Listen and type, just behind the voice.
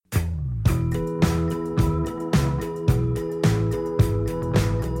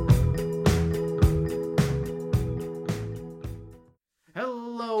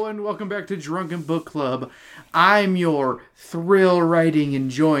welcome back to Drunken Book Club. I'm your thrill-writing,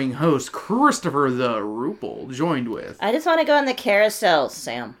 enjoying host, Christopher the Rupel, joined with... I just want to go on the carousel,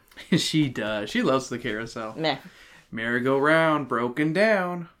 Sam. She does. She loves the carousel. Meh. Merry-go-round, broken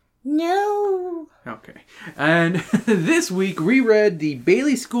down. No. Okay. And this week we read the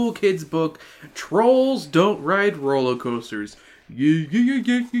Bailey School Kids book, Trolls Don't Ride Roller Coasters. Yeah, yeah,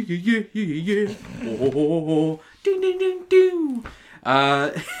 yeah, yeah, yeah, yeah, yeah, yeah. Oh, ding, ding, ding, ding.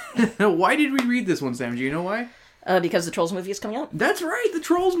 Why did we read this one, Sam? Do you know why? Because the Trolls movie is coming out. That's right, the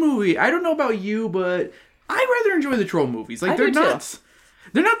Trolls movie. I don't know about you, but I rather enjoy the Troll movies. Like, they're not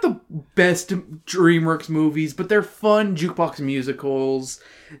the best DreamWorks movies, but they're fun jukebox musicals.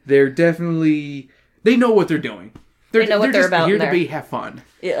 They're definitely... They know what they're doing. They know what they're about. Here to have fun.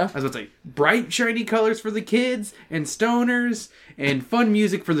 Yeah. I was about to say, bright, shiny colors for the kids and stoners, and fun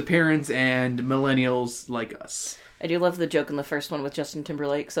music for the parents and millennials like us. I do love the joke in the first one with Justin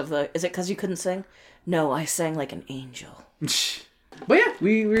Timberlake of the, is it because you couldn't sing? No, I sang like an angel. But yeah,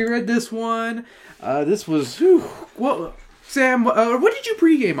 we read this one. This was, well, Sam, what did you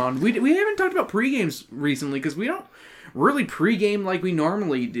pregame on? We haven't talked about pregames recently because we don't really pregame like we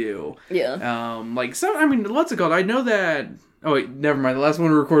normally do. Yeah. What's it called? I know that... Oh, wait, never mind. The last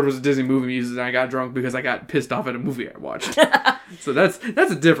one we recorded was a Disney movie music, and I got drunk because I got pissed off at a movie I watched. So that's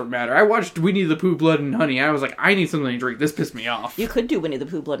a different matter. I watched Winnie the Pooh, Blood and Honey, and I was like, I need something to drink. This pissed me off. You could do Winnie the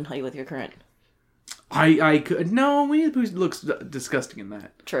Pooh, Blood and Honey with your current. I could... No, Winnie the Pooh looks disgusting in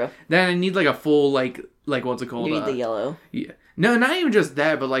that. True. Then I need, like, a full, like what's it called? You need the yellow. Yeah. No, not even just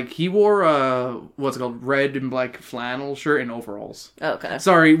that, but, like, he wore what's it called? Red and black flannel shirt and overalls. Oh, okay.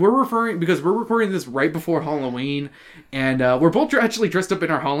 Sorry, because we're recording this right before Halloween, and we're both actually dressed up in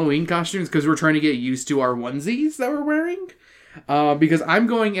our Halloween costumes because we're trying to get used to our onesies that we're wearing. Because I'm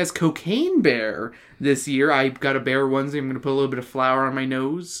going as Cocaine Bear this year. I got a bear onesie. I'm going to put a little bit of flour on my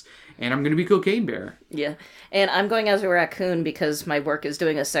nose, and I'm going to be Cocaine Bear. Yeah. And I'm going as a raccoon because my work is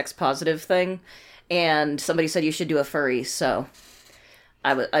doing a sex-positive thing, and somebody said you should do a furry, so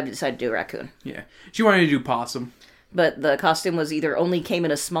I decided to do a raccoon. Yeah. She wanted to do possum. But the costume was either only came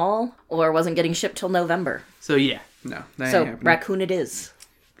in a small, or wasn't getting shipped till November. So yeah, no. So, raccoon it is.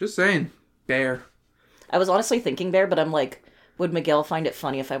 Just saying. Bear. I was honestly thinking bear, but I'm like, would Miguel find it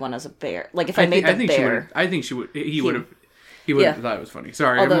funny if I went as a bear? Like, if I made the bear... I think she would. He would have thought it was funny.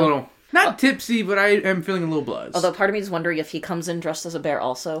 Sorry, I'm a little... Not tipsy, but I am feeling a little buzz. Although part of me is wondering if he comes in dressed as a bear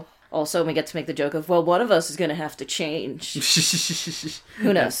also. Also, we get to make the joke of, well, one of us is going to have to change.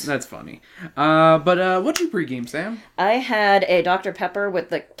 Who knows? That's funny. But what'd you pregame, Sam? I had a Dr. Pepper with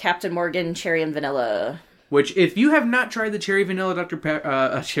the Captain Morgan cherry and vanilla. Which, if you have not tried the cherry vanilla Dr.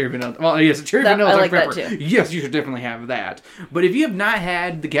 Pepper, cherry vanilla, well, yes, cherry vanilla Dr. Pepper. That too. Yes, you should definitely have that. But if you have not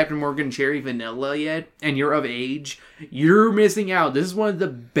had the Captain Morgan cherry vanilla yet, and you're of age, you're missing out. This is one of the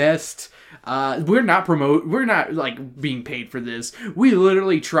best. We're not like being paid for this. We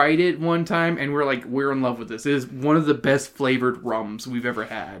literally tried it one time and we're in love with this. It is one of the best flavored rums we've ever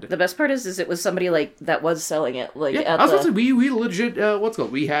had. The best part is it was somebody like that was selling it. Like, yeah, I was about to say, we legit, it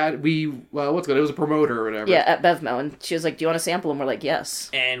was a promoter or whatever. Yeah, at Bevmo, and she was like, do you want a sample? And we're like, yes.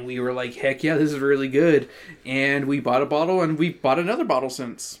 And we were like, heck yeah, this is really good. And we bought a bottle and we bought another bottle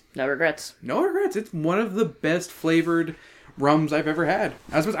since. No regrets. No regrets. It's one of the best flavored rums I've ever had.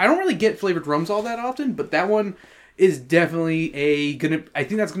 I don't really get flavored rums all that often, but that one is definitely I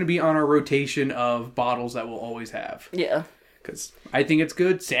think that's gonna be on our rotation of bottles that we'll always have. Yeah. Because I think it's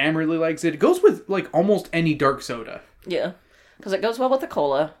good. Sam really likes it. It goes with like almost any dark soda. Yeah. Because it goes well with the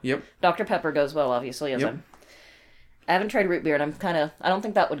cola. Yep. Dr. Pepper goes well, obviously, as I haven't tried root beer, and I don't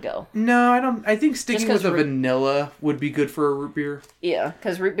think that would go. No, I don't. I think sticking with a vanilla would be good for a root beer. Yeah,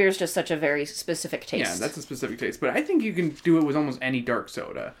 because root beer is just such a very specific taste. Yeah, that's a specific taste. But I think you can do it with almost any dark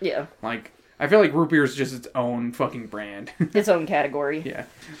soda. Yeah. Like, I feel like root beer is just its own fucking brand. Its own category. Yeah.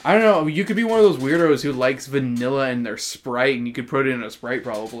 I don't know. You could be one of those weirdos who likes vanilla in their Sprite, and you could put it in a Sprite,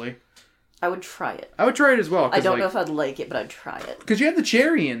 probably. I would try it. I would try it as well. I don't know if I'd like it, but I'd try it. Because you have the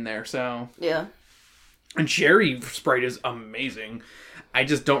cherry in there, so... Yeah. And cherry Sprite is amazing. I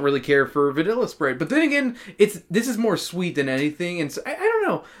just don't really care for vanilla Sprite. But then again, this is more sweet than anything. And so, I don't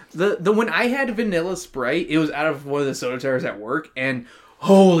know. The when I had vanilla Sprite, it was out of one of the soda towers at work. And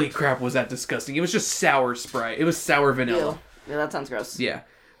holy crap, was that disgusting. It was just sour Sprite. It was sour vanilla. Yeah, that sounds gross. Yeah.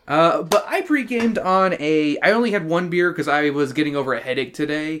 But I pre-gamed on I only had one beer because I was getting over a headache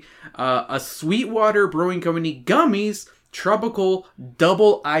today. A Sweetwater Brewing Company Gummies Tropical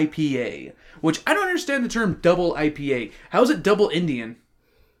Double IPA. Which, I don't understand the term double IPA. How is it double Indian?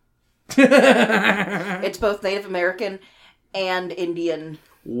 It's both Native American and Indian.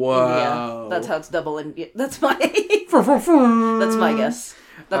 Wow. Yeah, that's how it's double Indian. That's my guess.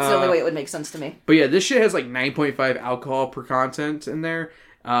 That's the only way it would make sense to me. But yeah, this shit has like 9.5 alcohol per content in there.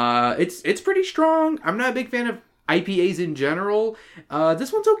 It's pretty strong. I'm not a big fan of IPAs in general.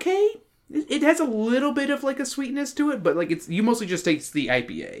 This one's okay. It has a little bit of like a sweetness to it, but like you mostly just taste the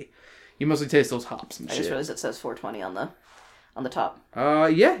IPA. You mostly taste those hops and I shit. just realized it says 420 on the top.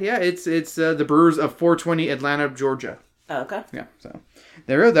 Yeah, it's the Brewers of 420 Atlanta, Georgia. Oh, okay. Yeah, so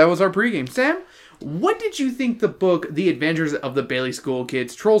that was our pregame. Sam, what did you think the book The Adventures of the Bailey School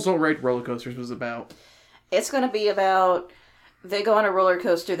Kids Trolls Don't Ride Roller Coasters was about? It's going to be about, they go on a roller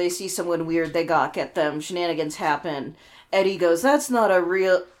coaster, they see someone weird, they gawk at them, shenanigans happen. Eddie goes,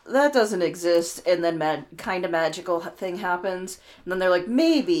 that doesn't exist, and then kind of magical thing happens. And then they're like,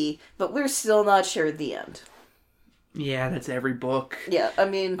 maybe, but we're still not sure at the end. Yeah, that's every book. Yeah, I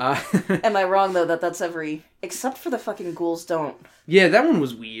mean, am I wrong, though, that's every... Except for the fucking Ghouls Don't. Yeah, that one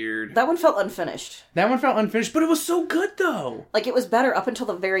was weird. That one felt unfinished. But it was so good, though. Like, it was better up until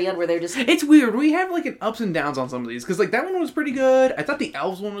the very end, where they're just... It's weird. We have, like, an ups and downs on some of these, because, like, that one was pretty good. I thought the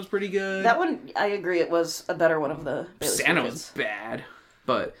Elves one was pretty good. That one, I agree, it was a better one of the... Santa was bad,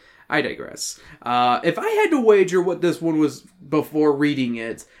 but I digress. If I had to wager what this one was before reading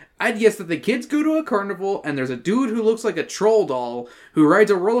it, I'd guess that the kids go to a carnival and there's a dude who looks like a troll doll who rides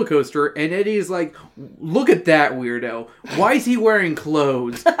a roller coaster, and Eddie is like, look at that weirdo. Why is he wearing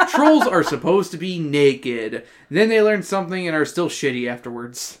clothes? Trolls are supposed to be naked. Then they learn something and are still shitty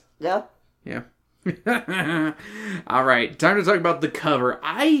afterwards. Yeah. Yeah. Alright, time to talk about the cover.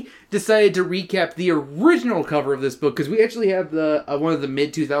 I decided to recap the original cover of this book because we actually have the one of the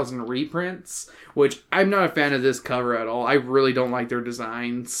mid-2000 reprints, which I'm not a fan of this cover at all. I really don't like their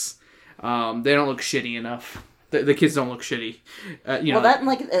designs. They don't look shitty enough. The kids don't look shitty. Well, that and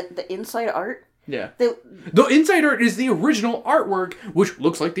like the inside art. Yeah. The inside art is the original artwork, which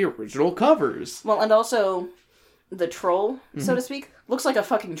looks like the original covers. Well, and also the troll, so to speak, looks like a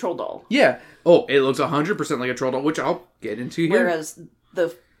fucking troll doll. Yeah. Oh, it looks 100% like a troll doll, which I'll get into here. Whereas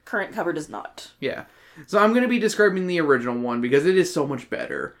the current cover does not. Yeah. So I'm going to be describing the original one because it is so much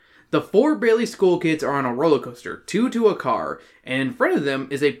better. The 4 Bailey school kids are on a roller coaster, 2 to a car, and in front of them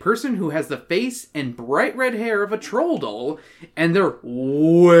is a person who has the face and bright red hair of a troll doll, and they're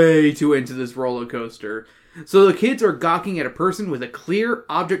way too into this roller coaster. So the kids are gawking at a person with a clear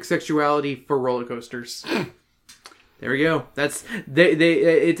object sexuality for roller coasters. There we go. That's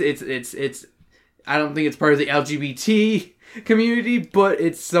it's I don't think it's part of the LGBT community, but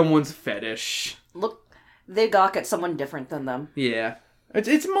it's someone's fetish. Look, they gawk at someone different than them. Yeah.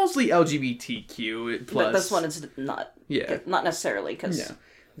 It's mostly LGBTQ plus. But this one is not. Yeah. Not necessarily, because... Yeah.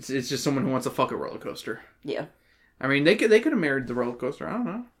 It's just someone who wants to fuck a roller coaster. Yeah. I mean, they could have married the roller coaster. I don't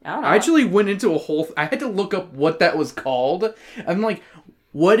know. I actually went into a whole... I had to look up what that was called. I'm like,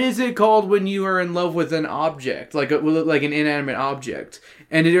 what is it called when you are in love with an object? Like an inanimate object.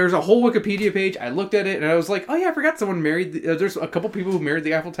 And there's a whole Wikipedia page. I looked at it and I was like, oh yeah, I forgot someone married... there's a couple people who married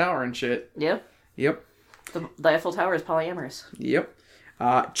the Eiffel Tower and shit. Yeah. Yep. The Eiffel Tower is polyamorous. Yep.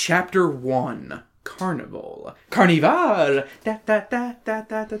 Chapter 1. Carnival. Carnival! Da, da, da, da,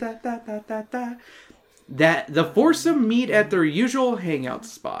 da, da, da, da, da, da. That the foursome meet at their usual hangout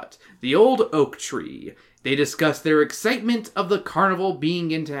spot, the old oak tree. They discuss their excitement of the carnival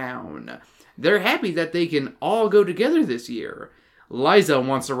being in town. They're happy that they can all go together this year. Liza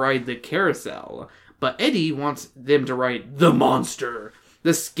wants to ride the carousel, but Eddie wants them to ride the monster,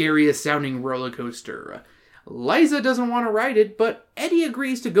 the scariest sounding roller coaster. Liza doesn't want to ride it, but Eddie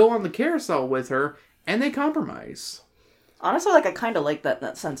agrees to go on the carousel with her, and they compromise. Honestly, like, I kind of like that in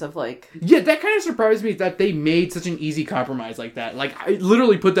that sense of, like... Yeah, that kind of surprised me that they made such an easy compromise like that. Like, I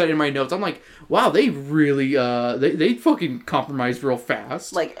literally put that in my notes. I'm like, wow, they really, they fucking compromised real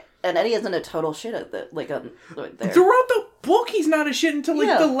fast. Like, and Eddie isn't a total shit at that, like, there. Throughout the book, he's not a shit until,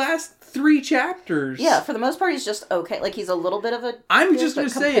 like, the last 3 chapters. Yeah, for the most part, he's just okay. Like, he's a little bit of a... I'm just gonna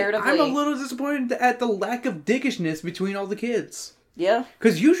say, I'm a little disappointed at the lack of dickishness between all the kids. Yeah.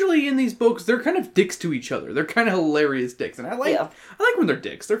 Because usually in these books, they're kind of dicks to each other. They're kind of hilarious dicks. And I like when they're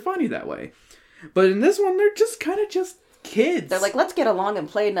dicks. They're funny that way. But in this one, they're just kind of just kids. They're like, let's get along and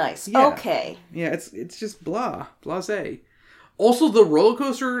play nice. Yeah. Okay. Yeah, it's just blah. Blasé. Also, the roller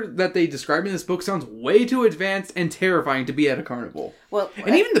coaster that they describe in this book sounds way too advanced and terrifying to be at a carnival. Well,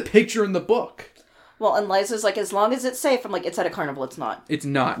 and even the picture in the book. Well, and Liza's like, as long as it's safe, I'm like, it's at a carnival, it's not. It's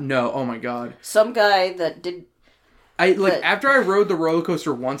not, no. Oh my god. Some guy that did... After I rode the roller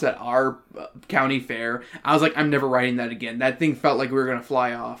coaster once at our county fair, I was like, I'm never riding that again. That thing felt like we were going to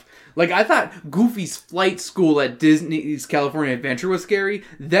fly off. Like, I thought Goofy's flight school at Disney's California Adventure was scary.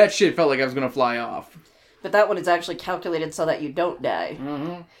 That shit felt like I was going to fly off. But that one is actually calculated so that you don't die.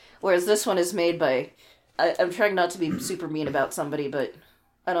 Mm-hmm. Whereas this one is made by... I'm trying not to be super mean about somebody, but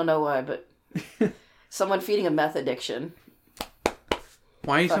I don't know why, but someone feeding a meth addiction.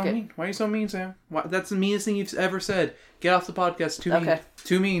 Why are you so Fuck it. mean? Why are you so mean, Sam? Why, that's the meanest thing you've ever said. Get off the podcast. Too mean. Okay.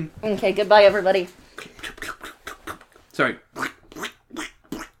 Too mean. Okay, goodbye, everybody. Sorry.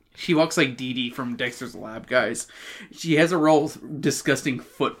 She walks like Dee Dee from Dexter's Lab, guys. She has a real disgusting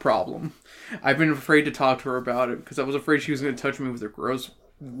foot problem. I've been afraid to talk to her about it because I was afraid she was going to touch me with her gross,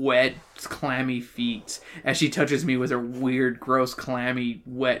 wet, clammy feet as she touches me with her weird, gross, clammy,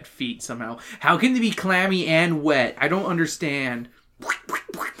 wet feet somehow. How can they be clammy and wet? I don't understand.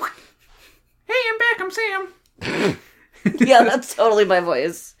 Hey, I'm back. I'm Sam. Yeah, that's totally my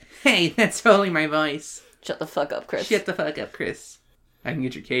voice. Hey, that's totally my voice. Shut the fuck up, Chris. Shut the fuck up, Chris. I can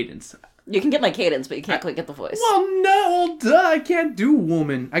get your cadence. You can get my cadence, but you can't quite get the voice. Well, no, duh, I can't do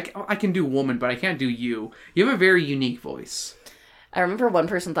woman. I can do woman, but I can't do you. You have a very unique voice. I remember one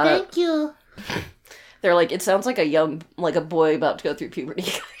person thought, Thank you. they're like, it sounds like a boy about to go through puberty.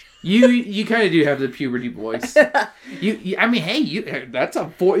 You kind of do have the puberty voice. I mean, hey, that's a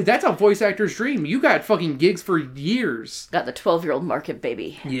voice actor's dream. You got fucking gigs for years. Got the 12-year-old market,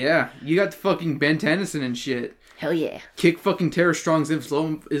 baby. Yeah, you got fucking Ben Tennyson and shit. Hell yeah. Kick fucking Tara Strong's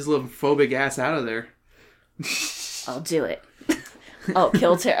Islamophobic ass out of there. I'll do it. Oh,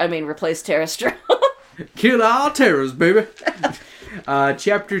 replace Tara Strong. Kill all terrors, baby.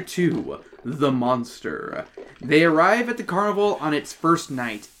 Chapter 2, The Monster. They arrive at the carnival on its first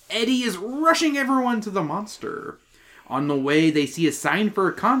night. Eddie is rushing everyone to the monster. On the way, they see a sign for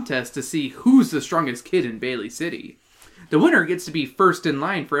a contest to see who's the strongest kid in Bailey City. The winner gets to be first in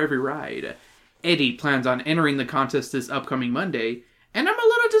line for every ride. Eddie plans on entering the contest this upcoming Monday, and I'm a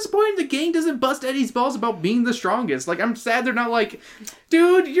little disappointed the gang doesn't bust Eddie's balls about being the strongest. Like, I'm sad they're not like,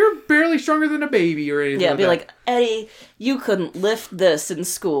 dude, you're barely stronger than a baby or anything. Yeah, be like, Eddie, you couldn't lift this in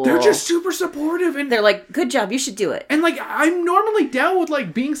school. They're just super supportive, and they're like, good job, you should do it. And, like, I'm normally down with,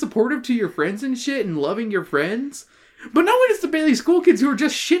 like, being supportive to your friends and shit and loving your friends. But no, it's the Bailey school kids who are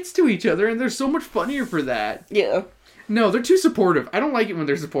just shits to each other, and they're so much funnier for that. Yeah. No, they're too supportive. I don't like it when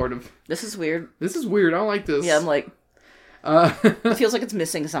they're supportive. This is weird. This is weird. I don't like this. Yeah, I'm like, it feels like it's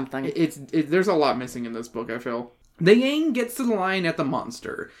missing something. There's a lot missing in this book, I feel. The gang gets to the line at the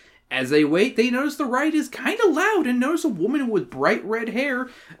monster. As they wait, they notice the ride is kind of loud and notice a woman with bright red hair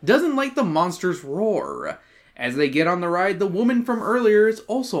doesn't like the monster's roar. As they get on the ride, the woman from earlier is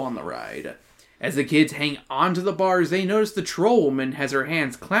also on the ride. As the kids hang onto the bars, they notice the troll woman has her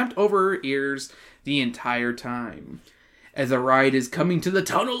hands clamped over her ears the entire time. As the ride is coming to the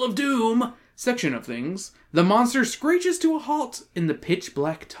Tunnel of Doom section of things, the monster screeches to a halt in the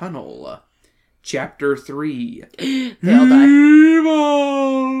pitch-black tunnel. Chapter 3. They all die.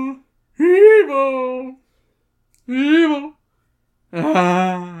 Evil! Evil! Evil!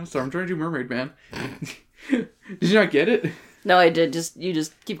 So I'm trying to do Mermaid Man. Did you not get it? No, I did. You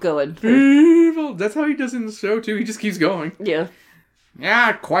just keep going. Evil! That's how he does in the show, too. He just keeps going. Yeah.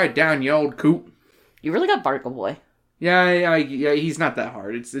 Yeah, quiet down, you old coot. You really got Barnacle Boy. Yeah, he's not that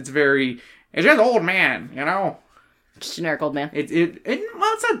hard. It's just old man, you know? Just generic old man. Well,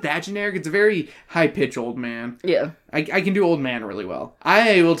 it's not that generic. It's a very high-pitched old man. Yeah. I can do old man really well.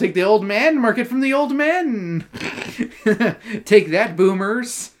 I will take the old man, mark it from the old men. Take that,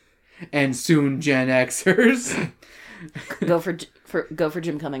 boomers. And soon Gen Xers. Go for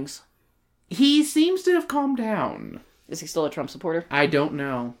Jim Cummings. He seems to have calmed down. Is he still a Trump supporter? I don't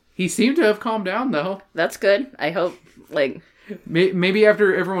know. He seemed to have calmed down, though. That's good. I hope, like... Maybe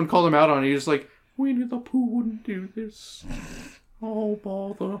after everyone called him out on it, he was like, Winnie the Pooh wouldn't do this. Oh,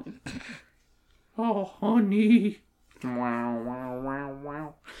 bother. Oh, honey. Wow, wow,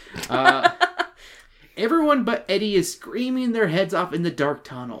 wow, wow. Everyone but Eddie is screaming their heads off in the dark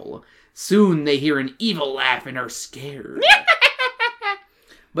tunnel. Soon they hear an evil laugh and are scared.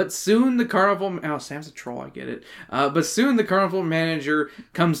 But soon the carnival... Oh, Sam's a troll, I get it. But soon the carnival manager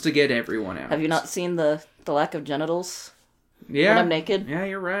comes to get everyone out. Have you not seen the lack of genitals? Yeah. When I'm naked? Yeah,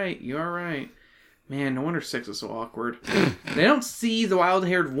 you're right. You are right. Man, no wonder sex is so awkward. They don't see the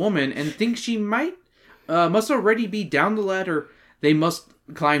wild-haired woman and think she must already be down the ladder they must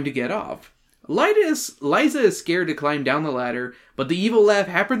climb to get off. Liza is scared to climb down the ladder, but the evil laugh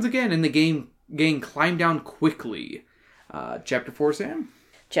happens again and the gang climb down quickly. Chapter 4, Sam?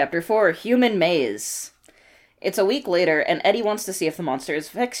 Chapter 4, Human Maze. It's a week later, and Eddie wants to see if the monster is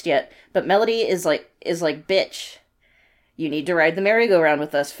fixed yet, but Melody is like, bitch. You need to ride the merry-go-round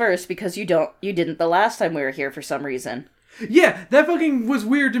with us first, because you didn't the last time we were here for some reason. Yeah, that fucking was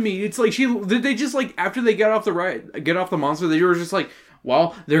weird to me. It's like, did they just, like, after they get off the monster, they were just like,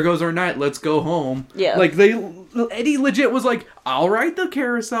 well, there goes our night. Let's go home. Yeah. Like, Eddie legit was like, I'll ride the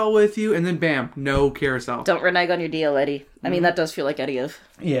carousel with you. And then, bam, no carousel. Don't renege on your deal, Eddie. I mean, that does feel like Eddie of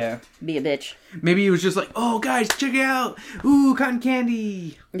Yeah. be a bitch. Maybe he was just like, oh, guys, check it out. Ooh, cotton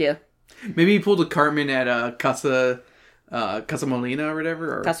candy. Yeah. Maybe he pulled a Cartman at Casa Molina or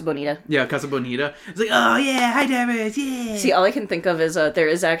whatever. Or, Casa Bonita. yeah, Casa Bonita. It's like, oh, yeah, hi, Davis, yeah. See, all I can think of is there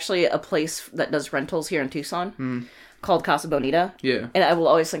is actually a place that does rentals here in Tucson called Casa Bonita. Yeah. And I will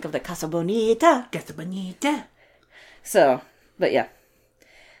always think of the Casa Bonita. Casa Bonita. So, but yeah.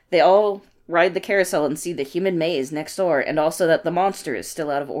 They all ride the carousel and see the human maze next door, and also that the monster is still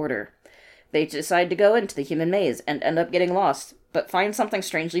out of order. They decide to go into the human maze and end up getting lost, but find something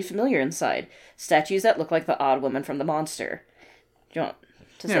strangely familiar inside. Statues that look like the odd woman from the monster. Do you want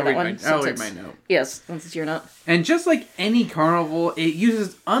to say that one? I'll read my note. Yes, since it's your note. And just like any carnival, it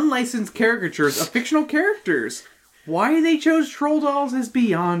uses unlicensed caricatures of fictional characters. Why they chose troll dolls is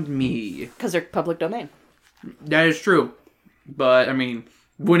beyond me. Because they're public domain. That is true. But, I mean,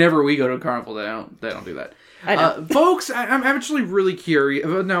 whenever we go to a carnival, they don't do that. I know. Folks, I'm actually really curious.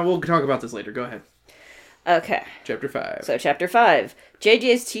 No, we'll talk about this later. Go ahead. Okay. Chapter 5. So, Chapter 5.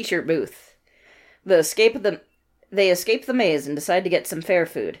 JJ's T-shirt booth. They escape the maze and decide to get some fair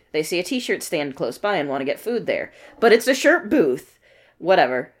food. They see a T-shirt stand close by and want to get food there. But it's a shirt booth.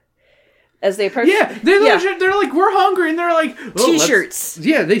 Whatever. As they approach... Yeah, legit, they're like, we're hungry, and they're like... Oh, T-shirts.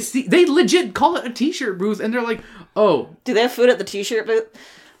 Yeah, they legit call it a T-shirt booth, and they're like, oh... Do they have food at the T-shirt booth?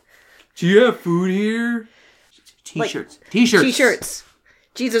 Do you have food here? T-shirts. T-shirts. T-shirts.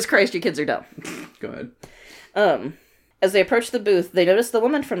 Jesus Christ, you kids are dumb. Go ahead. As they approach the booth, they notice the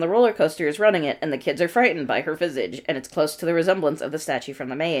woman from the roller coaster is running it, and the kids are frightened by her visage, and it's close to the resemblance of the statue from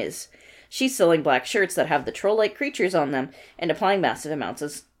the maze. She's selling black shirts that have the troll-like creatures on them, and applying massive amounts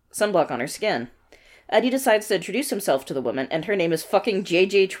of sunblock on her skin. Eddie decides to introduce himself to the woman, and her name is fucking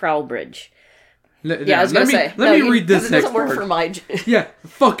JJ Trowbridge. Let me read this next doesn't work part. for my...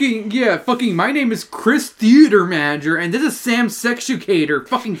 fucking, my name is Chris Theater Manager, and this is Sam Sexucator.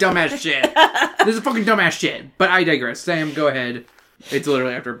 Fucking dumbass shit. This is fucking dumbass shit. But I digress. Sam, go ahead. It's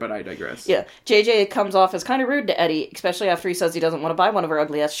literally after, but I digress. Yeah, JJ comes off as kind of rude to Eddie, especially after he says he doesn't want to buy one of her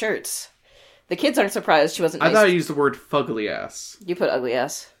ugly-ass shirts. The kids aren't surprised she wasn't nice. I thought I used the word fugly ass. You put ugly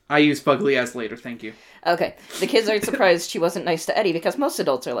ass. I use fugly ass later, thank you. Okay. The kids aren't surprised she wasn't nice to Eddie because most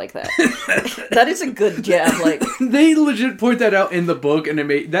adults are like that. That is a good jab, like... They legit point that out in the book, and it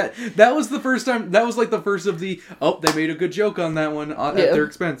made... That was the first time... That was like the first of the... Oh, they made a good joke on that one at their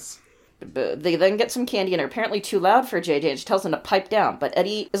expense. They then get some candy and are apparently too loud for JJ, and she tells them to pipe down. But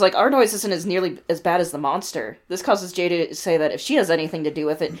Eddie is like, our noise isn't as nearly as bad as the monster. This causes JJ to say that if she has anything to do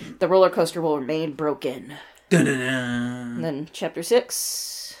with it, the roller coaster will remain broken. Dun-dun-dun. And then Chapter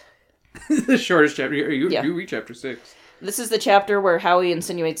 6... The shortest chapter. You read Chapter 6. This is the chapter where Howie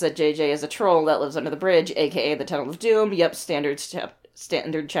insinuates that JJ is a troll that lives under the bridge, aka the Tunnel of Doom. Yep, standard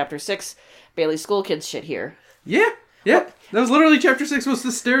Chapter 6. Bailey School Kids shit here. Yeah. That was literally Chapter 6 was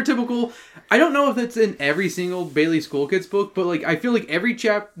the stereotypical... I don't know if it's in every single Bailey School Kids book, but like I feel like every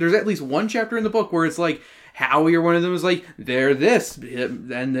there's at least one chapter in the book where it's like, Howie or one of them is like, they're this,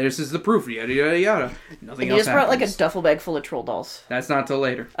 and this is the proof, yada yada yada. Nothing else He just brought happens. like a duffel bag full of troll dolls. That's not till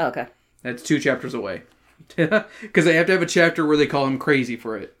later. Oh, okay. That's 2 chapters away. Because they have to have a chapter where they call him crazy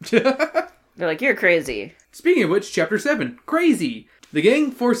for it. They're like, you're crazy. Speaking of which, Chapter 7, Crazy. The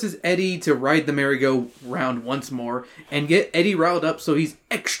gang forces Eddie to ride the merry-go-round once more and get Eddie riled up so he's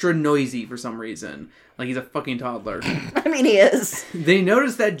extra noisy for some reason. Like he's a fucking toddler. I mean, he is. They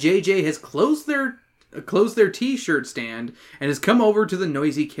notice that JJ has closed their t-shirt stand and has come over to the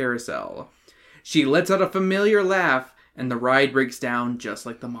noisy carousel. She lets out a familiar laugh, and the ride breaks down just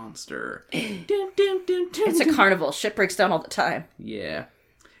like the monster. It's a carnival. Shit breaks down all the time. Yeah.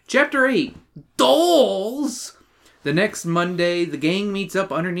 Chapter 8, Dolls! The next Monday, the gang meets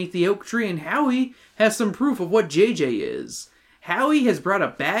up underneath the oak tree, and Howie has some proof of what JJ is. Howie has brought a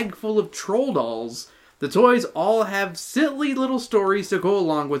bag full of troll dolls. The toys all have silly little stories to go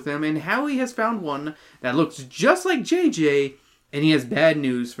along with them, and Howie has found one that looks just like JJ, and he has bad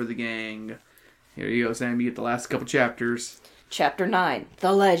news for the gang. Here you go, Sam. You get the last couple chapters. Chapter 9,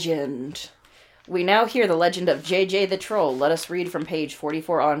 The Legend. We now hear the legend of JJ the Troll. Let us read from page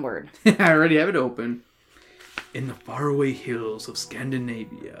 44 onward. I already have it open. In the faraway hills of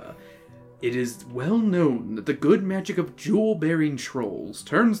Scandinavia, it is well known that the good magic of jewel-bearing trolls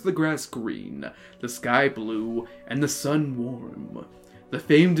turns the grass green, the sky blue, and the sun warm. The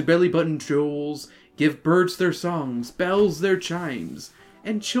famed belly-button trolls give birds their songs, bells their chimes,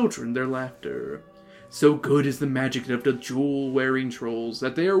 and children their laughter. So good is the magic of the jewel-wearing trolls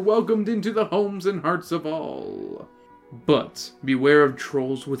that they are welcomed into the homes and hearts of all. But beware of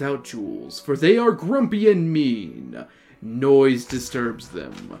trolls without jewels, for they are grumpy and mean. Noise disturbs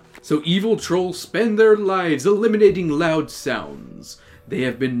them. So evil trolls spend their lives eliminating loud sounds. They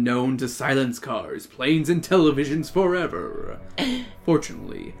have been known to silence cars, planes, and televisions forever.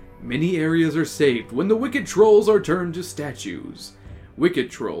 Fortunately, many areas are saved when the wicked trolls are turned to statues. Wicked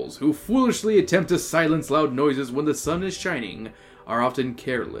trolls, who foolishly attempt to silence loud noises when the sun is shining, are often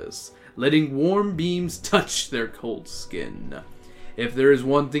careless, letting warm beams touch their cold skin. If there is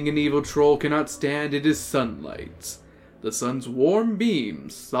one thing an evil troll cannot stand, it is sunlight. The sun's warm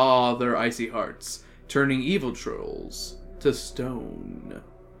beams thaw their icy hearts, turning evil trolls to stone.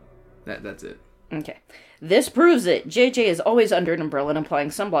 That's it. Okay. This proves it. JJ is always under an umbrella and applying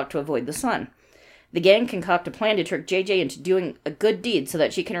sunblock to avoid the sun. The gang concoct a plan to trick JJ into doing a good deed so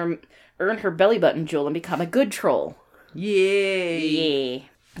that she can earn her belly button jewel and become a good troll. Yay! Yay.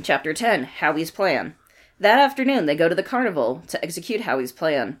 Chapter 10, Howie's Plan. That afternoon, they go to the carnival to execute Howie's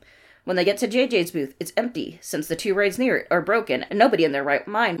plan. When they get to JJ's booth, it's empty, since the 2 rides near it are broken, and nobody in their right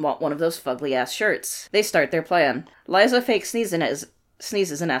mind want one of those fugly-ass shirts. They start their plan. Liza fakes sneezes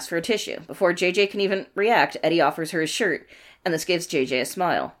and asks for a tissue. Before JJ can even react, Eddie offers her his shirt, and this gives JJ a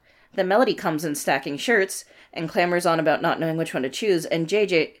smile. Then Melody comes in stacking shirts, and clamors on about not knowing which one to choose, and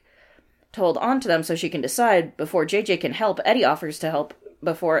JJ told on to them so she can decide. Before JJ can help, Eddie offers to help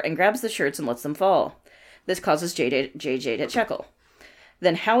before and grabs the shirts and lets them fall. This causes JJ to chuckle.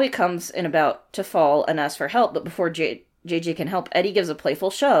 Then Howie comes in about to fall and asks for help, but before JJ can help, Eddie gives a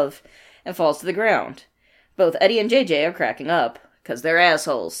playful shove and falls to the ground. Both Eddie and JJ are cracking up, because they're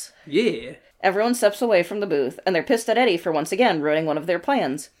assholes. Yeah. Everyone steps away from the booth, and they're pissed at Eddie for once again ruining one of their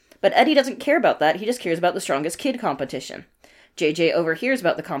plans. But Eddie doesn't care about that, he just cares about the strongest kid competition. JJ overhears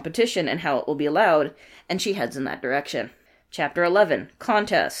about the competition and how it will be allowed, and she heads in that direction. Chapter 11,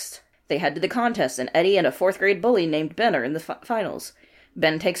 Contest. They head to the contest, and Eddie and a 4th grade bully named Ben are in the finals.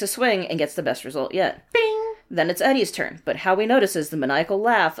 Ben takes a swing and gets the best result yet. Bing! Then it's Eddie's turn, but Howie notices the maniacal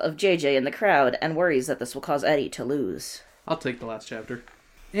laugh of JJ in the crowd and worries that this will cause Eddie to lose. I'll take the last chapter.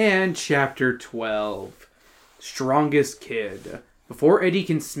 And Chapter 12, Strongest Kid. Before Eddie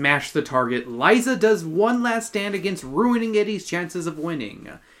can smash the target, Liza does one last stand against ruining Eddie's chances of winning.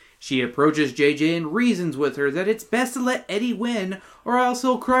 She approaches JJ and reasons with her that it's best to let Eddie win, or else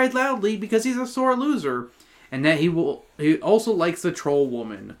he'll cry loudly because he's a sore loser, and that he also likes the troll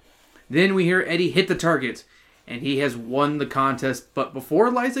woman. Then we hear Eddie hit the target, and he has won the contest, but before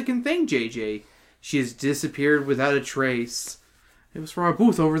Liza can thank JJ, she has disappeared without a trace. It was from our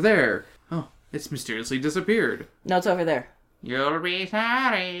booth over there. Oh, it's mysteriously disappeared. No, it's over there. You'll be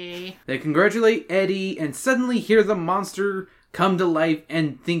sorry. They congratulate Eddie and suddenly hear the monster come to life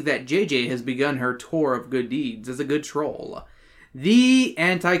and think that JJ has begun her tour of good deeds as a good troll. The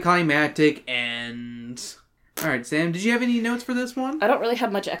anticlimactic end. Alright, Sam, did you have any notes for this one? I don't really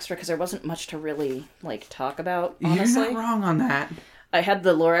have much extra because there wasn't much to really, talk about, honestly. You're not wrong on that. I had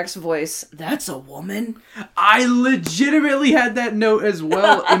the Lorax voice, that's a woman? I legitimately had that note as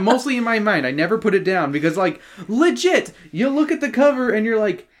well, and mostly in my mind. I never put it down because, legit, you look at the cover and you're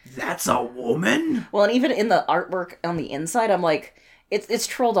like, that's a woman? Well, and even in the artwork on the inside, I'm like, it's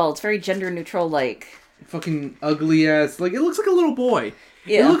Troll Doll. It's very gender neutral, fucking ugly ass. It looks like a little boy.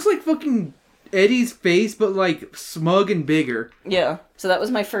 Yeah. It looks like fucking Eddie's face, but, smug and bigger. Yeah. So that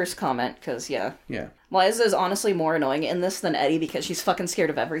was my first comment, because, yeah. Yeah. Liza is honestly more annoying in this than Eddie because she's fucking scared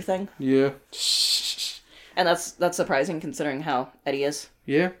of everything. Yeah. And that's surprising considering how Eddie is.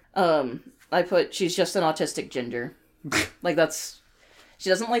 Yeah. I put, she's just an autistic ginger. She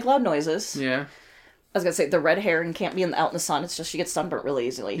doesn't like loud noises. Yeah. I was gonna say, the red hair and can't be out in the sun, it's just she gets sunburnt really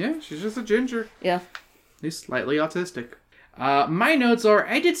easily. Yeah, she's just a ginger. Yeah. He's slightly autistic. My notes are,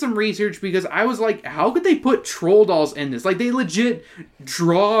 I did some research because I was like, how could they put troll dolls in this? They legit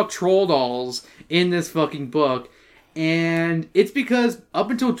draw troll dolls in this fucking book. And it's because up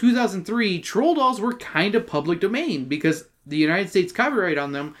until 2003, troll dolls were kind of public domain because the United States copyright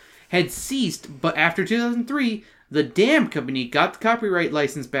on them had ceased. But after 2003, the Damn Company got the copyright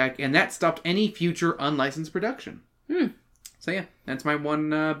license back, and that stopped any future unlicensed production. So yeah, that's my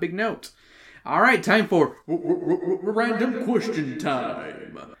one big note. All right, time for random question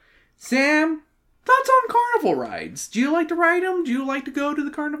time. Sam, thoughts on carnival rides? Do you like to ride them? Do you like to go to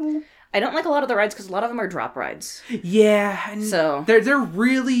the carnival? I don't like a lot of the rides because a lot of them are drop rides. Yeah, and so they're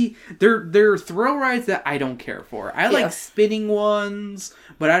really they're thrill rides that I don't care for. I like spinning ones,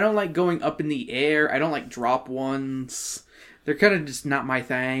 but I don't like going up in the air. I don't like drop ones. They're kind of just not my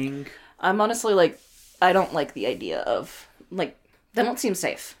thing. I'm honestly I don't like the idea of they don't seem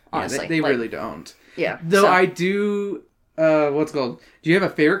safe. Honestly, yeah, they really don't. Yeah, though I do what's it called? Do you have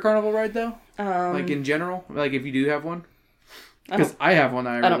a favorite carnival ride though? Um, In general, if you do have one, I because don't, I have one.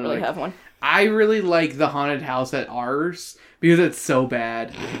 That I don't really like. have one. I really like the haunted house at ours because it's so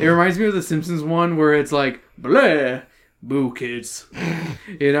bad. It reminds me of the Simpsons one where it's like, bleh, boo kids.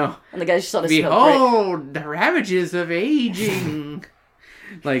 You know? And the guy just on his smoke break. Behold, the ravages of aging.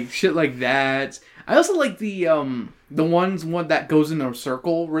 Like, shit like that. I also like the one that goes in a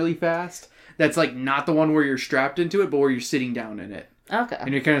circle really fast. That's like not the one where you're strapped into it, but where you're sitting down in it. Okay.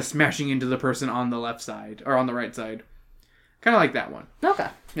 And you're kind of smashing into the person on the left side, or on the right side. Kind of like that one. Okay.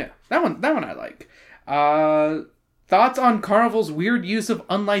 Yeah, that one I like. Thoughts on Carnival's weird use of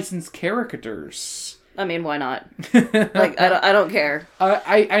unlicensed characters? I mean, why not? Like, I don't care.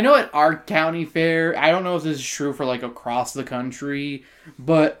 I know at our county fair, I don't know if this is true for like across the country,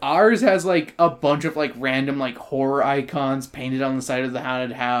 but ours has like a bunch of like random like horror icons painted on the side of the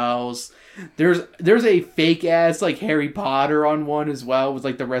haunted house. There's a fake ass like Harry Potter on one as well with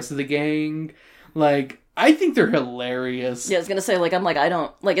like the rest of the gang. Like, I think they're hilarious. Yeah, I was gonna say, like, I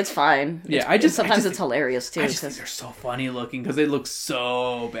don't, like, it's fine. Yeah, Sometimes it's hilarious, too. I just think they're so funny looking because they look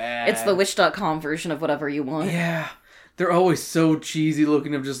so bad. It's the Wish.com version of whatever you want. Yeah. They're always so cheesy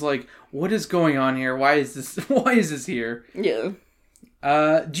looking of just like, what is going on here? Why is this here? Yeah.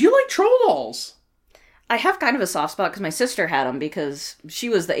 Do you like troll dolls? I have kind of a soft spot because my sister had them because she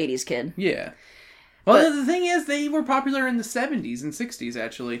was the 80s kid. Yeah. Well, the thing is, they were popular in the 70s and 60s,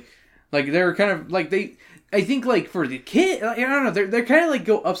 actually. Like, they're kind of, like, I think, like, for the kid, I don't know, they're kind of, like,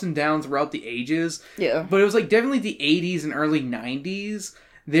 go ups and downs throughout the ages. Yeah. But it was, like, definitely the 80s and early 90s.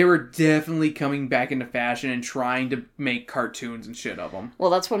 They were definitely coming back into fashion and trying to make cartoons and shit of them. Well,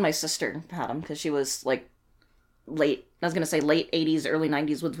 that's when my sister had them because she was, like, late 80s, early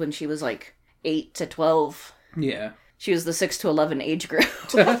 90s was when she was, like, 8 to 12. Yeah. She was the 6 to 11 age group.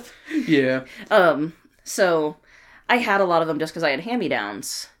 Yeah. So I had a lot of them just because I had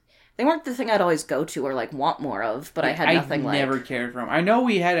hand-me-downs. They weren't the thing I'd always go to or, like, want more of, but I had nothing like... I never cared for them. I know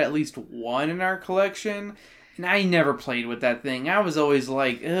we had at least one in our collection, and I never played with that thing. I was always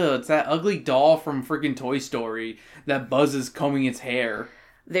like, ugh, it's that ugly doll from freaking Toy Story that Buzz is combing its hair.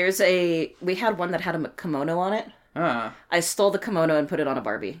 We had one that had a kimono on it. I stole the kimono and put it on a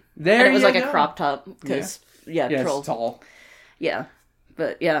Barbie. And it was like a crop top, because, yeah, troll. it's tall. Yeah,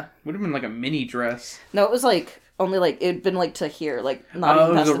 but, yeah. Would have been like a mini dress. No, it was like... Only, like, it'd been, like, to here, like, not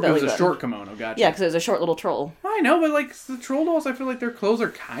even past the belly button. It was a short kimono, gotcha. Yeah, because it was a short little troll. I know, but, like, the troll dolls, I feel like their clothes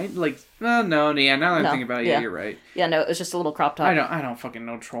are kind, like, now that I'm thinking about it, yeah, you're right. Yeah, no, it was just a little crop top. I don't fucking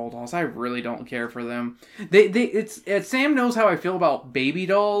know troll dolls. I really don't care for them. Sam knows how I feel about baby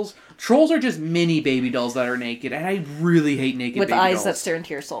dolls. Trolls are just mini baby dolls that are naked, and I really hate naked baby dolls. With eyes that stare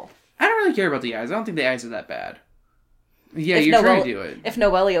into your soul. I don't really care about the eyes. I don't think the eyes are that bad. Yeah, you're trying to do it. If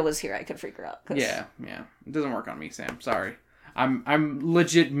Noelia was here, I could freak her out. Yeah. It doesn't work on me, Sam. Sorry. I'm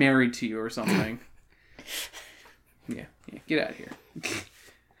legit married to you or something. yeah. Get out of here.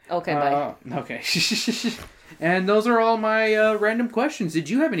 Okay, bye. Okay. And those are all my random questions. Did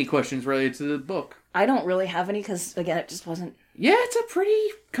you have any questions related to the book? I don't really have any because, again, it just wasn't... Yeah, it's a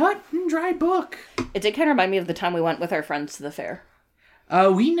pretty cut and dry book. It did kind of remind me of the time we went with our friends to the fair.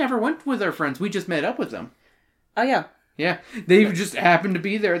 We never went with our friends. We just met up with them. Oh, yeah. Yeah, they just happened to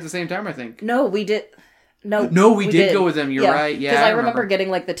be there at the same time, I think. No, we did. No, we did go with them. You're right. Yeah, because I remember getting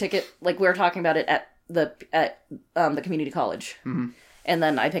like the ticket. Like we were talking about it at the community college, and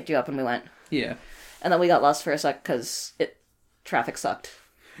then I picked you up and we went. Yeah, and then we got lost for a sec because traffic sucked.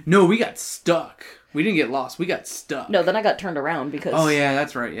 No, we got stuck. We didn't get lost. We got stuck. No, then I got turned around because. Oh yeah,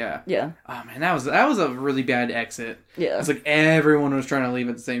 that's right. Yeah. Yeah. Oh man, that was a really bad exit. Yeah. It's like everyone was trying to leave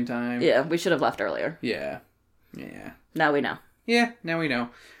at the same time. Yeah, we should have left earlier. Yeah. Now we know. Yeah, now we know.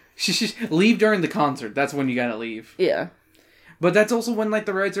 Leave during the concert. That's when you gotta leave. Yeah. But that's also when, like,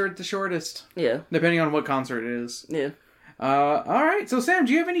 the rides are at the shortest. Yeah. Depending on what concert it is. Yeah. Alright, so Sam,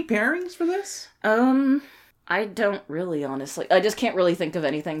 do you have any pairings for this? I don't really, honestly. I just can't really think of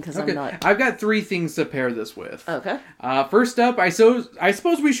anything because I'm not... I've got 3 things to pair this with. Okay. First up, I suppose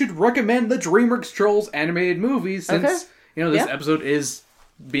we should recommend the DreamWorks Trolls animated movies since, this episode is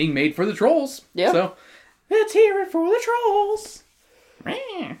being made for the Trolls. Yeah. So... let's hear it for the Trolls.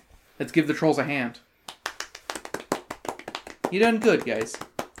 Let's give the Trolls a hand. You done good, guys.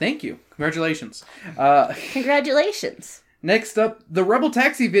 Thank you. Congratulations. Congratulations. Next up, the Rebel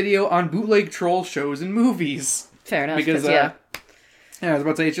Taxi video on bootleg troll shows and movies. Fair enough. Because, yeah, I was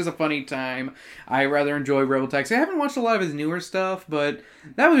about to say, it's just a funny time. I rather enjoy Rebel Taxi. I haven't watched a lot of his newer stuff, but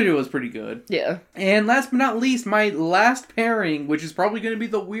that video was pretty good. Yeah. And last but not least, my last pairing, which is probably going to be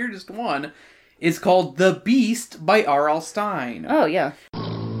the weirdest one, is called The Beast by R.L. Stine. Oh, yeah.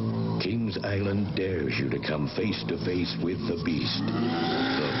 Kings Island dares you to come face to face with the Beast.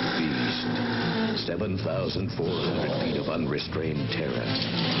 The Beast. 7,400 feet of unrestrained terror.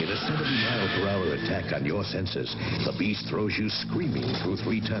 In a 70-mile-per-hour attack on your senses, the Beast throws you screaming through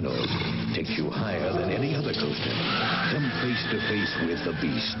 3 tunnels, takes you higher than any other coaster. Come face to face with the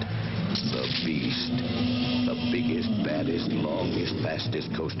Beast. The Beast. The biggest, baddest, longest,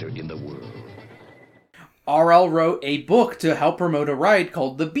 fastest coaster in the world. RL wrote a book to help promote a ride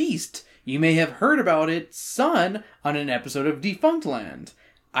called The Beast. You may have heard about its son on an episode of Defunctland.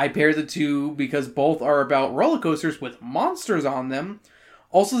 I paired the two because both are about roller coasters with monsters on them.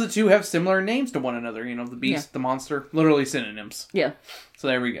 Also, the two have similar names to one another. You know, the Beast, the monster, literally synonyms. Yeah. So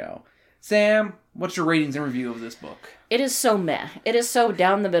there we go. Sam, what's your ratings and review of this book? It is so meh. It is so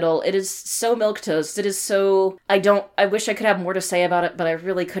down the middle. It is so milquetoast. It is so... I wish I could have more to say about it, but I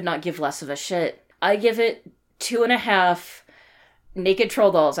really could not give less of a shit. I give it 2.5 naked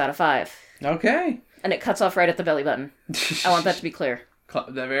troll dolls out of 5. Okay. And it cuts off right at the belly button. I want that to be clear.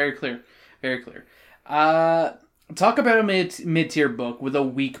 Very clear. Very clear. Talk about a mid-tier book with a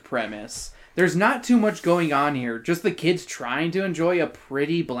weak premise. There's not too much going on here. Just the kids trying to enjoy a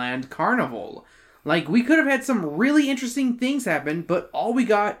pretty bland carnival. Like, we could have had some really interesting things happen, but all we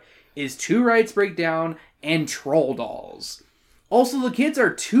got is 2 rides breakdown and troll dolls. Also, the kids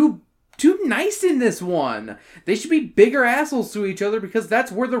are too nice in this one. They should be bigger assholes to each other because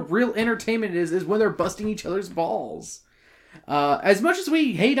that's where the real entertainment is when they're busting each other's balls. As much as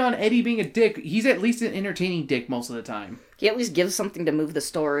we hate on Eddie being a dick, he's at least an entertaining dick most of the time. He at least gives something to move the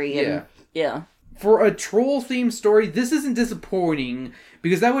story. And, yeah. For a troll-themed story, this isn't disappointing,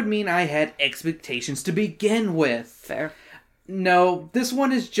 because that would mean I had expectations to begin with. Fair. No, this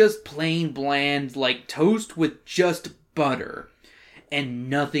one is just plain bland, like toast with just butter. And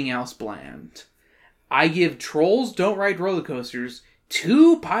nothing else bland. I give Trolls Don't Ride Roller Coasters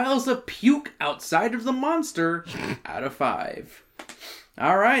 2 piles of puke outside of the monster out of 5.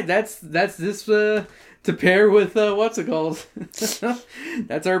 Alright, that's this to pair with what's it called?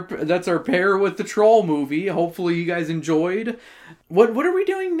 that's our pair with the Troll movie. Hopefully you guys enjoyed. What are we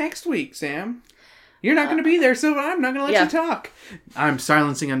doing next week, Sam? You're not going to be there, so I'm not going to let you talk. I'm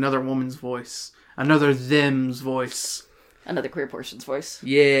silencing another woman's voice. Another them's voice. Another queer person's voice.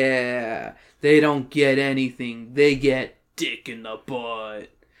 Yeah. They don't get anything. They get dick in the butt.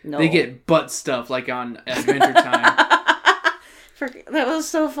 No. They get butt stuff like on Adventure Time. That was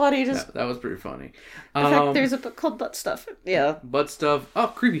so funny. That was pretty funny. In fact, there's a book called Butt Stuff. Yeah. Butt stuff. Oh,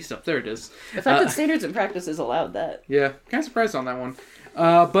 creepy stuff. There it is. The fact that Standards and Practices allowed that. Yeah. Kind of surprised on that one.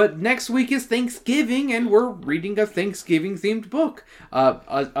 But next week is Thanksgiving, and we're reading a Thanksgiving-themed book.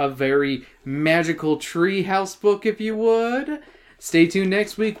 A very magical treehouse book, if you would. Stay tuned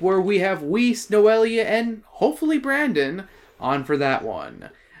next week, where we have Weiss, Noelia, and hopefully Brandon on for that one.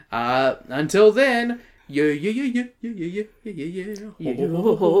 Until then, hey,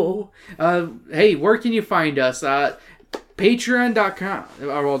 where can you find us? Patreon.com.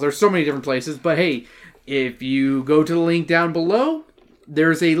 Well, there's so many different places, but hey, if you go to the link down below,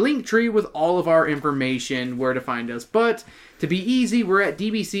 there's a link tree with all of our information where to find us. But to be easy, we're at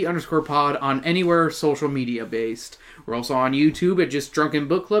DBC_pod on anywhere social media based. We're also on YouTube at just Drunken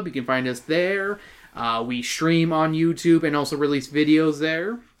Book Club. You can find us there. We stream on YouTube and also release videos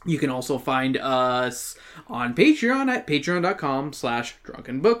there. You can also find us on Patreon at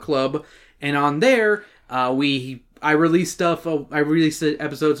patreon.com/drunkenbookclub. And on there, I release stuff. I release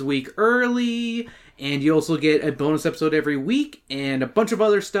episodes a week early. And you also get a bonus episode every week and a bunch of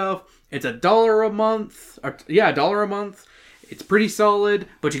other stuff. It's $1 a month. $1 a month. It's pretty solid.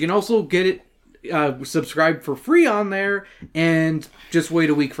 But you can also get it subscribe for free on there and just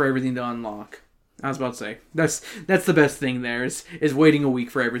wait a week for everything to unlock. I was about to say, that's the best thing there is waiting a week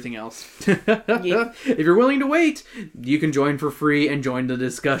for everything else. Yeah. If you're willing to wait, you can join for free and join the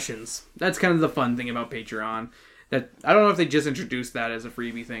discussions. That's kind of the fun thing about Patreon. That I don't know if they just introduced that as a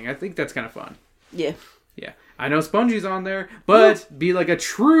freebie thing. I think that's kind of fun. Yeah. Yeah. I know Spongy's on there, but be like a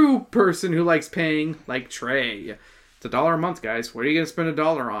true person who likes paying, like Trey. It's $1 a month, guys. What are you going to spend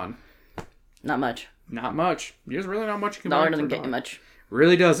 $1 on? Not much. Not much. There's really not much you can buy. $1 doesn't get you much.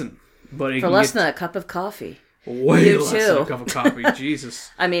 Really doesn't. But for less than a cup of coffee. Way less than a cup of coffee.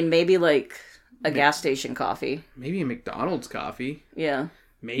 Jesus. I mean, maybe like a gas station coffee. Maybe a McDonald's coffee. Yeah.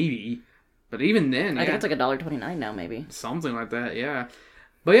 Maybe. But even then, I think it's like $1.29 now, maybe. Something like that, yeah.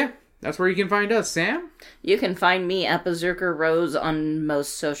 But yeah, that's where you can find us. Sam? You can find me at Berserker Rose on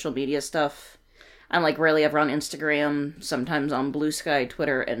most social media stuff. I'm like rarely ever on Instagram, sometimes on Blue Sky,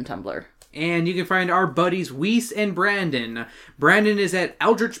 Twitter, and Tumblr. And you can find our buddies Weiss and Brandon. Brandon is at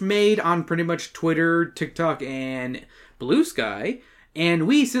Eldritch Maid on pretty much Twitter, TikTok, and Blue Sky. And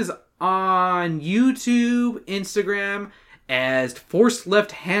Weiss is on YouTube, Instagram as Force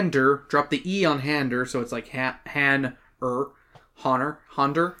Left Hander. Drop the E on Hander, so it's like Hunter. It's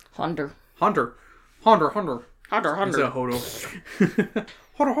a Hodo.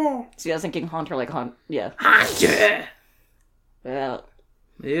 Hodo. See, I was thinking Haunter like Haunt. Yeah. Yeah. Well,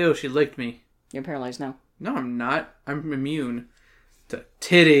 Ew, she licked me. you're paralyzed now. No, I'm not. I'm immune to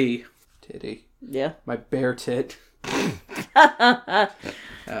titty. Titty. Yeah. My bare tit. Thank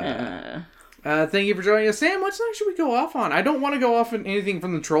you for joining us. Sam, what song should we go off on? I don't want to go off on anything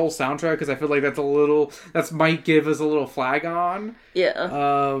from the Trolls soundtrack because I feel like that might give us a little flag on.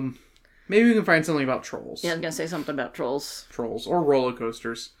 Yeah. Maybe we can find something about trolls. Yeah, I was gonna say something about trolls. Trolls or roller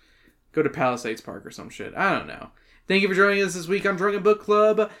coasters. Go to Palisades Park or some shit. I don't know. Thank you for joining us this week on Drunken Book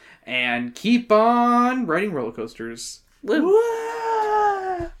Club, and keep on riding roller coasters. Woo.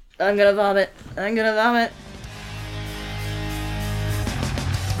 I'm gonna vomit.